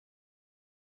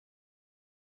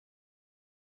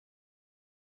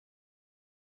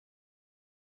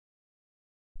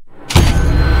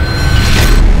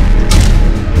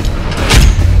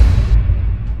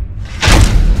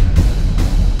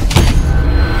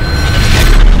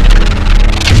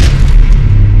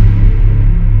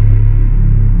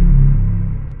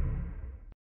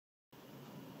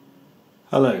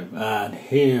Hello, and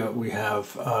here we have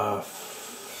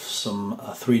some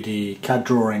 3D CAD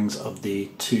drawings of the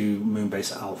two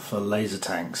Moonbase Alpha laser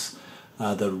tanks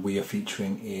that we are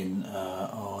featuring in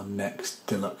our next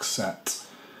deluxe set,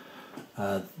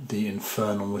 the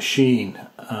Infernal machine.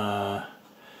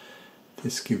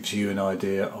 This gives you an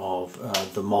idea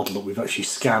of the model that we've actually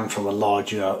scanned from a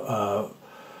larger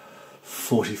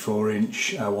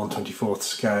 44-inch 1/24th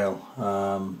scale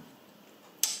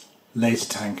laser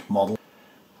tank model.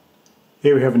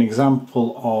 Here we have an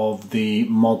example of the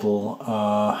model,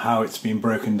 how it's been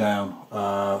broken down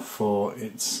for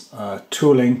its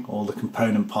tooling, all the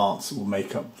component parts that will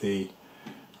make up the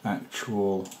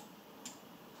actual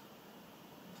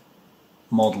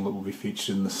model that will be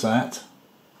featured in the set.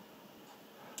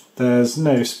 There's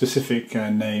no specific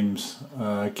names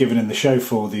given in the show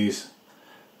for these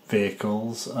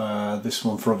vehicles. This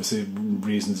one, for obvious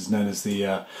reasons, is known as the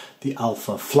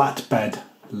Alpha Flatbed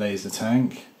laser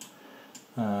tank.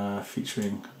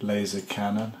 Featuring laser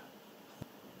cannon,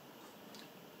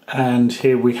 and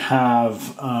here we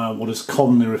have what is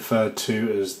commonly referred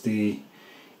to as the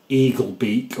Eagle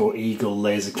Beak or Eagle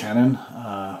laser cannon,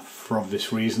 for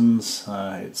obvious reasons,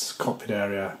 its cockpit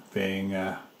area being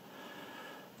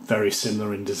very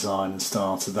similar in design and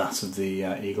style to that of the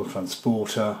Eagle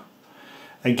Transporter.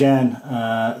 Again,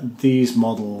 these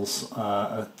models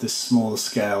at this smaller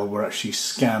scale were actually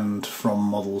scanned from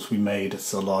models we made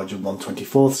at a larger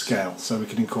 1/24th scale, so we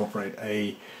can incorporate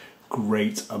a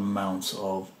great amount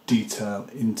of detail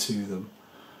into them.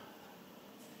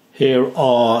 Here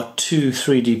are two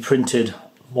 3D printed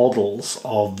models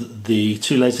of the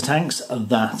two laser tanks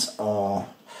that are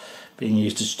being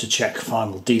used to check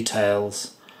final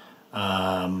details.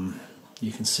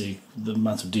 You can see the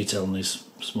amount of detail on these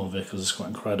small vehicles is quite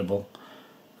incredible.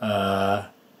 There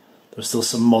are still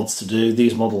some mods to do.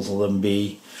 These models will then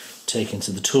be taken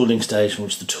to the tooling stage in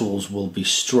which the tools will be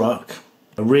struck.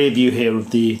 A rear view here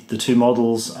of the two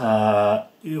models.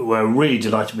 We're really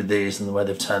delighted with these and the way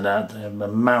they've turned out. The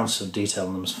amount of detail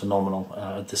on them is phenomenal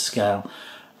at this scale.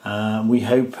 We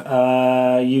hope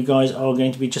you guys are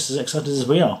going to be just as excited as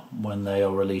we are when they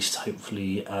are released,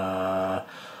 hopefully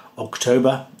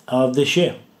October of this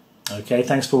year. Okay,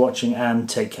 thanks for watching and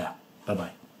take care. Bye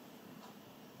bye.